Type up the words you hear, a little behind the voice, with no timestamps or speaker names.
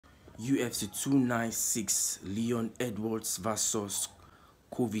UFC 296 Leon Edwards versus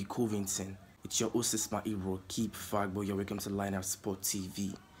Covington. It's your host Ismail Keep Fagbo. You're welcome to Lineup Sport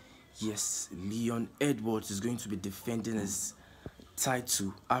TV. Yes, Leon Edwards is going to be defending his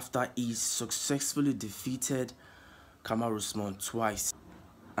title after he successfully defeated Kamaru Usman twice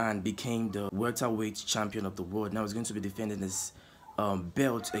and became the welterweight champion of the world. Now he's going to be defending his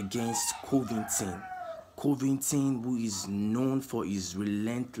belt against Covington. Covington, who is known for his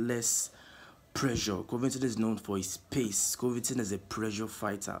relentless pressure. Covington is known for his pace. Covington is a pressure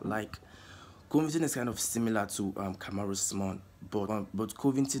fighter. Like, Covington is kind of similar to Kamaru Usman, but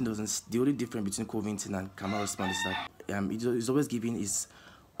Covington doesn't. The only difference between Covington and Kamaru Usman is that he's always giving his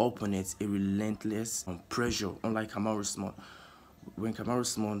opponent a relentless pressure, unlike Kamaru Usman. When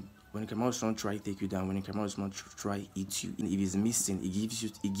Kamaru Usman try to take you down, when Kamaru Usman try to hit you, if he's missing,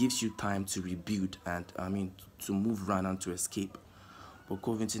 it gives you time to rebuild and to move around and to escape. But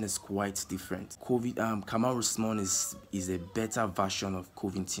Covington is quite different. Kamaru Usman is a better version of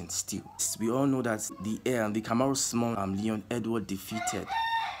Covington still. We all know that the Kamaru Usman Leon Edwards defeated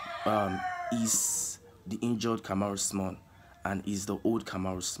is the injured Kamaru Usman and is the old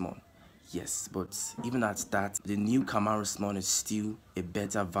Kamaru Usman. Yes, but even at that, the new Kamaru Usman is still a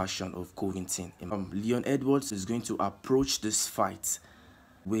better version of Covington. Leon Edwards is going to approach this fight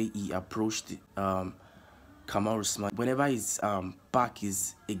where he approached Kamaru Usman. Whenever his back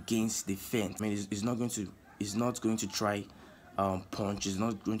is against the fence, he's not going to try punch. He's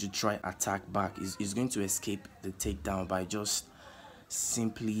not going to try attack back. He's going to escape the takedown by just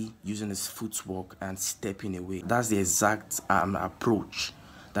simply using his footwork and stepping away. That's the exact approach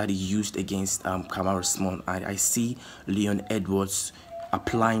that he used against Kamaru Usman. I see Leon Edwards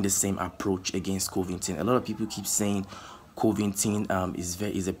applying the same approach against Covington. A lot of people keep saying Covington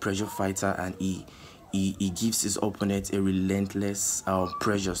is a pressure fighter and he gives his opponent a relentless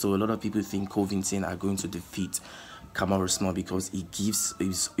pressure. So a lot of people think Covington are going to defeat Kamaru Usman because he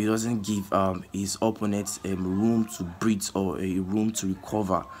doesn't give his opponent room to breathe or a room to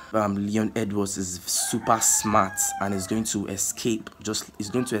recover. Leon Edwards is super smart and is going to escape those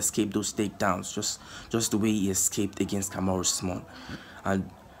takedowns just the way he escaped against Kamaru Usman.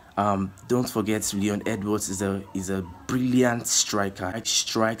 And don't forget, Leon Edwards is a brilliant striker. He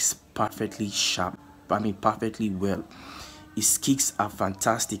strikes perfectly sharp. Perfectly well. His kicks are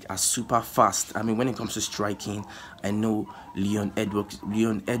fantastic, are super fast. When it comes to striking, I know Leon Edwards is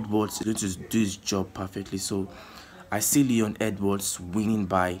going to do his job perfectly. So I see Leon Edwards winning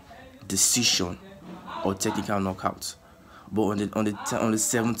by decision or technical knockout. But on the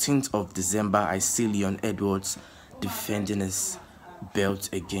 17th of December, I see Leon Edwards defending his belt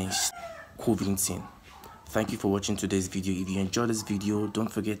against Covington. Thank you for watching today's video. If you enjoyed this video, don't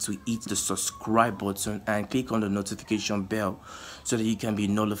forget to hit the subscribe button and click on the notification bell so that you can be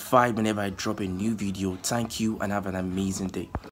notified whenever I drop a new video. Thank you and have an amazing day.